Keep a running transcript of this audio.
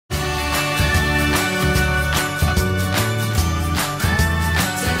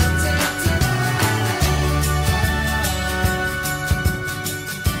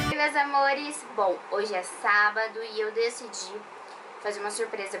Bom, hoje é sábado e eu decidi fazer uma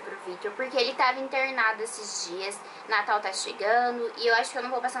surpresa pro Vitor, porque ele tava internado esses dias, Natal tá chegando, e eu acho que eu não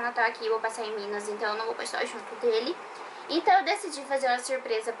vou passar Natal aqui, eu vou passar em Minas, então eu não vou passar junto dele. Então eu decidi fazer uma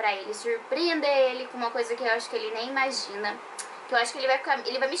surpresa pra ele, surpreender ele com uma coisa que eu acho que ele nem imagina, que eu acho que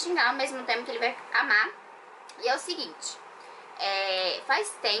ele vai me xingar ao mesmo tempo que ele vai amar. E é o seguinte, faz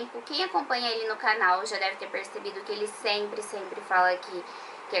tempo, quem acompanha ele no canal já deve ter percebido que ele sempre fala que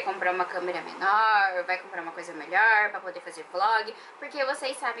quer comprar uma câmera menor, vai comprar uma coisa melhor pra poder fazer vlog, porque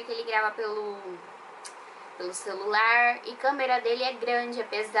vocês sabem que ele grava pelo celular e a câmera dele é grande, é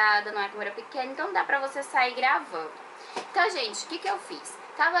pesada, não é câmera pequena, então dá pra você sair gravando. Então, gente, o que eu fiz?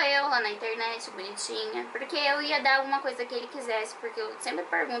 Tava eu lá na internet, bonitinha, porque eu ia dar uma coisa que ele quisesse, porque eu sempre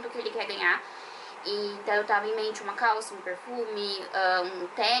pergunto o que ele quer ganhar. E, então eu tava em mente uma calça, um perfume, um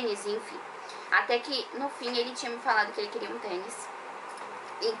tênis, enfim. Até que no fim ele tinha me falado que ele queria um tênis.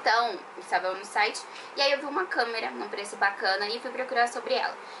 Então, estava no site, e aí eu vi uma câmera num preço bacana e fui procurar sobre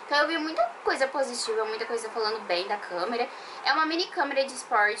ela. Então eu vi muita coisa positiva, muita coisa falando bem da câmera. É uma mini câmera de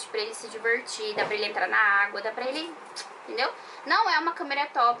esporte pra ele se divertir, dá pra ele entrar na água, dá pra ele... entendeu? Não é uma câmera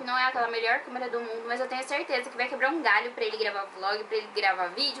top, não é aquela melhor câmera do mundo, mas eu tenho certeza que vai quebrar um galho pra ele gravar vlog, pra ele gravar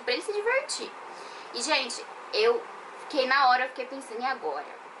vídeo, pra ele se divertir. E, gente, eu fiquei na hora, eu fiquei pensando, e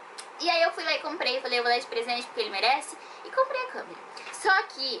agora? E aí eu fui lá e comprei, falei, eu vou dar de presente porque ele merece, e comprei a câmera. Só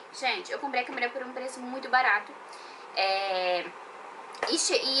que, gente, eu comprei a câmera por um preço muito barato, e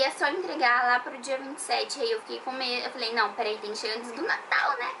é só entregar lá pro dia 27, aí eu fiquei com medo, eu falei, não, peraí, tem que chegar antes do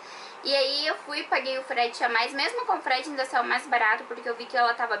Natal, né? E aí eu fui, paguei o frete a mais, mesmo com o frete ainda saiu mais barato, porque eu vi que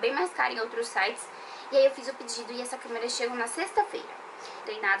ela tava bem mais cara em outros sites, e aí eu fiz o pedido e essa câmera chegou na sexta-feira. Não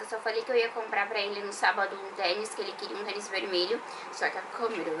tem nada, só falei que eu ia comprar pra ele no sábado um tênis, que ele queria um tênis vermelho, só que a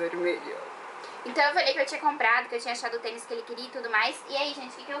câmera é vermelha. Então eu falei que eu tinha comprado, que eu tinha achado o tênis que ele queria e tudo mais. E aí,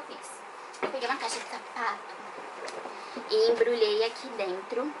 gente, o que eu fiz? Eu peguei uma caixa de sapato e embrulhei aqui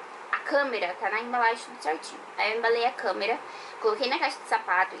dentro. A câmera tá na embalagem tudo certinho. Aí eu embalei a câmera, coloquei na caixa de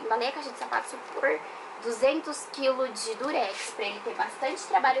sapato, embalei a caixa de sapato por 200 kg de durex, pra ele ter bastante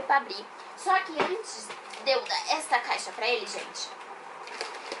trabalho pra abrir. Só que antes de eu dar essa caixa pra ele, gente,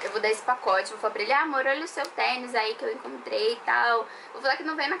 eu vou dar esse pacote, vou falar pra ele, amor, olha o seu tênis aí que eu encontrei e tal. Vou falar que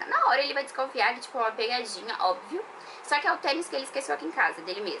não vem na hora, ele vai desconfiar que tipo é uma pegadinha, óbvio. Só que é o tênis que ele esqueceu aqui em casa,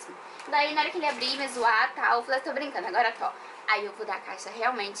 dele mesmo. Daí na hora que ele abrir, me zoar e tal, eu falei, tô brincando, agora tô. Aí eu vou dar a caixa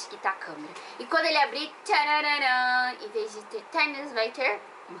realmente que tá a câmera. E quando ele abrir, tchararã, em vez de ter tênis, vai ter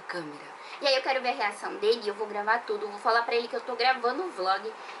uma câmera. E aí eu quero ver a reação dele, eu vou gravar tudo, vou falar pra ele que eu tô gravando o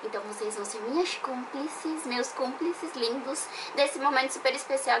vlog. Então vocês vão ser minhas cúmplices, meus cúmplices lindos desse momento super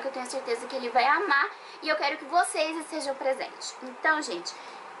especial que eu tenho certeza que ele vai amar. E eu quero que vocês estejam presentes. Então, gente,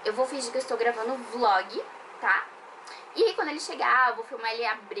 eu vou fingir que eu estou gravando o vlog, tá? E aí quando ele chegar, eu vou filmar ele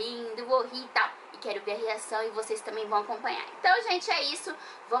abrindo, vou rir e tal. E quero ver a reação e vocês também vão acompanhar. Então, gente, é isso.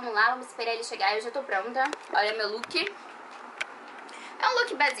 Vamos lá, vamos esperar ele chegar. Eu já tô pronta. Olha meu look. É um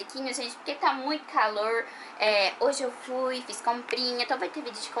look basiquinho, gente, porque tá muito calor. Hoje eu fui, fiz comprinha, então vai ter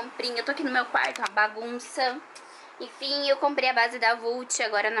vídeo de comprinha. Eu tô aqui no meu quarto, uma bagunça. Enfim, eu comprei a base da Vult,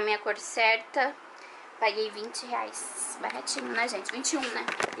 agora na minha cor certa. Paguei 20 reais. Baratinho, né, gente? 21, né?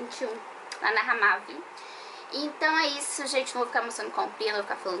 21, lá na Ramave. Então é isso, gente, não vou ficar mostrando comprinha, não vou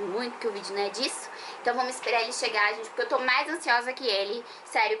ficar falando muito, porque o vídeo não é disso. Então vamos esperar ele chegar, gente, porque eu tô mais ansiosa que ele.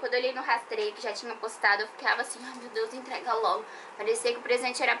 Sério, quando eu olhei no rastreio que já tinha postado, eu ficava assim, ai meu Deus, entrega logo. Parecia que o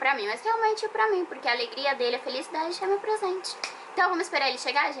presente era pra mim, mas realmente é pra mim, porque a alegria dele, a felicidade é meu presente. Então vamos esperar ele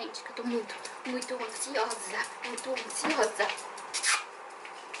chegar, gente, que eu tô muito ansiosa, muito ansiosa.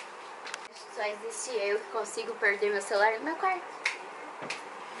 Só existe eu que consigo perder meu celular no meu quarto.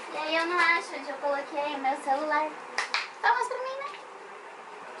 E aí eu não acho onde eu coloquei o meu celular. Então mostra pra mim, né?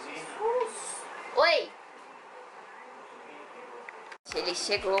 Oi! Ele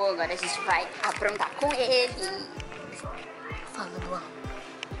chegou, agora a gente vai aprontar com ele. Falando alto.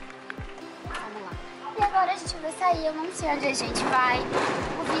 Vamos lá. E agora a gente vai sair, eu não sei onde a gente vai.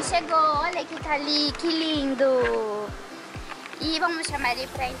 O Vi chegou, olha que tá ali, que lindo. E vamos chamar ele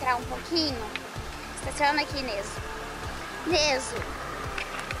pra entrar um pouquinho. Estaciona aqui, Neso.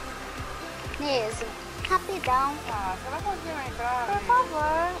 Neso, rapidão. Ah, você vai conseguir entrar? Por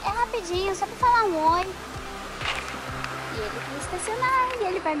favor, é rapidinho, só pra falar um oi. E ele vai estacionar e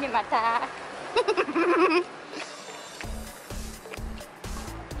ele vai me matar.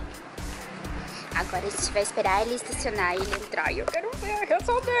 Agora a gente vai esperar ele estacionar e ele entrar. E eu quero ver a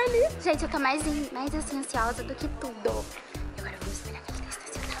reação dele. Gente, eu tô mais assim, ansiosa do que tudo. Agora vamos esperar que ele tá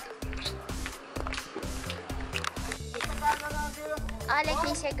estacionado. Olha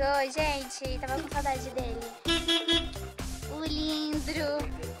quem chegou, gente. Tava com saudade dele. O lindo.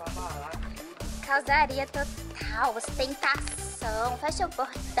 Calçaria total, ostentação. Fecha o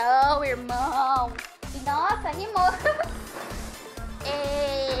portão, irmão. Nossa, rimou.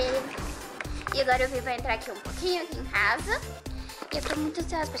 E agora o Vi vai entrar aqui um pouquinho aqui em casa. E eu tô muito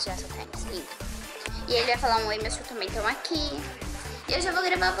ansiosa pra tirar seu tênis, lindo. E ele vai falar um oi, meus filhos também estão aqui. E eu já vou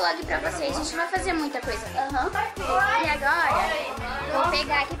gravar vlog pra vocês. A gente vai fazer muita coisa. E agora, vou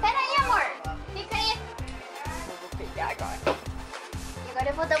pegar aqui. Pera aí, amor. Fica aí. Eu vou pegar agora. E agora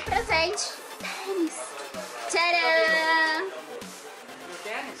eu vou dar um presente. Tênis. Tcharam!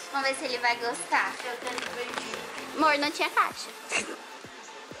 Vamos ver se ele vai gostar. Amor, não tinha caixa.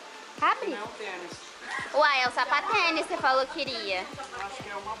 Abre? Não é um tênis. Uai, é o sapatênis que você falou que queria. Eu acho que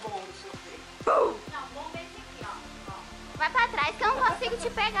é uma bomba. Não, bomba é esse aqui, ó. Vai pra trás que eu não consigo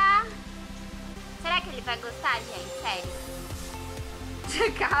te pegar. Será que ele vai gostar, gente? Sério.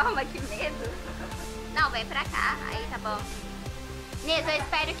 Calma, que medo. Não, vem pra cá. Aí, tá bom. Nisa, eu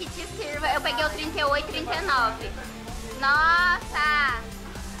espero que te sirva. Eu peguei o 38 e 39. Nossa!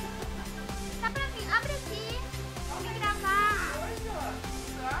 Tá pra vir. Abre aqui. Vamos gravar.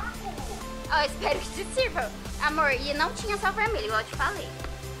 Ó, eu espero que te sirva. Amor, e não tinha só vermelho, igual eu te falei.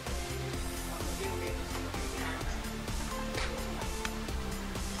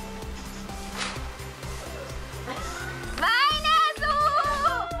 Vai, Neso!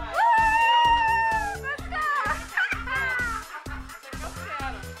 Gostou!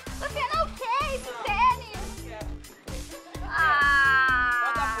 Você não quer esse tênis?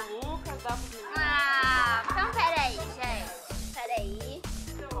 Ah! Dá pro Lucas, dá pro Lucas. Ah, então peraí, gente. Peraí.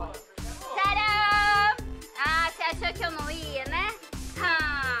 Tcharam! Ah, você achou que eu não ia, né?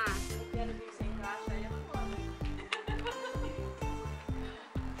 Ah. Eu quero vir sem caixa aí é foda.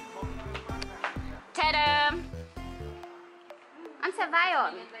 Tcharam! Onde você vai,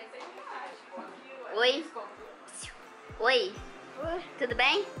 homem? Oi? Oi? Tudo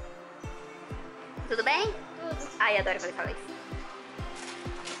bem? Tudo bem? Tudo. Ai, adoro quando ele fala isso.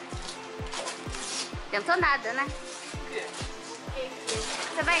 Tentou nada, né? O quê?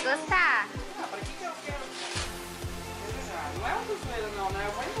 Você vai gostar? Ah, pra que eu quero? Não é um zoeira não, né?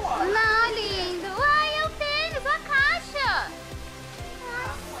 Eu vou embora. Não, lindo. Ai, é o tênis, a caixa.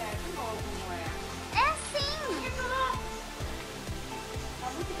 Ah, não é, de novo não é. É sim. Tá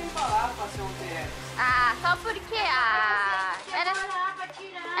muito bem falado pra ser um tênis. Ah, só porque era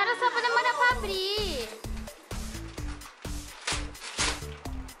só pra demorar pra abrir.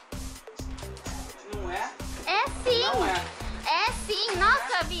 Não é? É sim. Não é. É sim.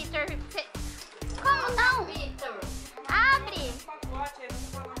 Nossa, Vitor. Como não? Abre. Pacote aí,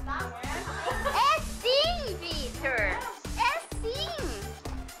 não é? É sim, Vitor. É sim.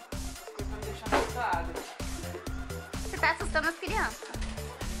 Você tá me deixando assustada. Você tá assustando as crianças.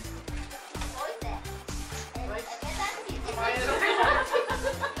 Pois é. Mas eu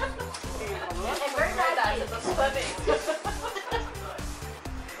Quem falou? É verdade, eu tô assustando isso.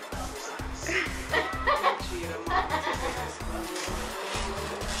 Mentira, mano.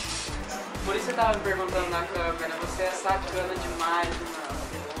 Por isso você tava me perguntando na câmera, você é sacana demais, mano.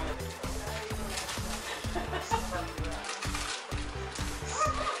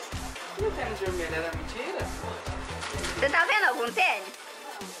 E o tênis vermelho era mentira? Você tá vendo algum tênis?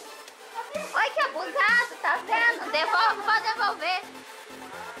 Olha que abusado, tá vendo? Devolve, pode devolver.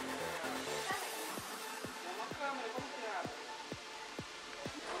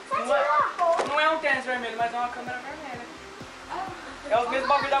 Não é um tênis vermelho, mas é uma câmera vermelha. É o mesmo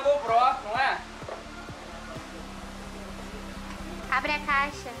bagulho da GoPro, não é? Abre a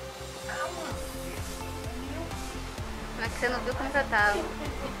caixa. Como é que você não viu como eu tava?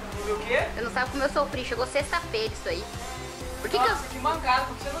 Não viu o quê? Eu não sabe como eu sofri. Chegou sexta-feira isso aí. Por que Nossa, que mancada,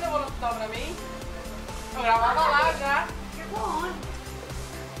 porque você não levou no hospital pra mim? Eu gravava lá já. Chegou onde?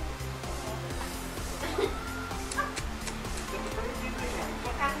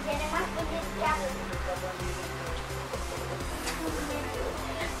 A casa dele é mais bonita que a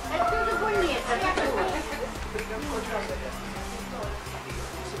é tudo bonito, é tudo.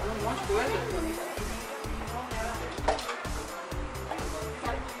 Um monte de coisa.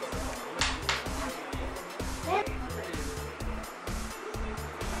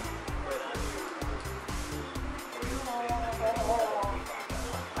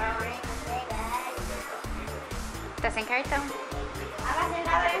 Tá sem cartão.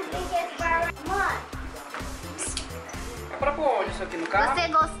 Mano, É pra pôr onde isso aqui no carro? Você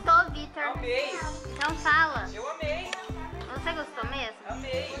gostou, Vitor? Amei. Então fala. Eu amei. Você gostou mesmo?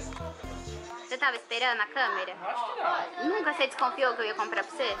 Amei. Você tava esperando a câmera? Acho que não. Nunca você desconfiou que eu ia comprar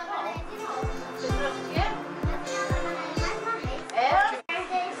pra você?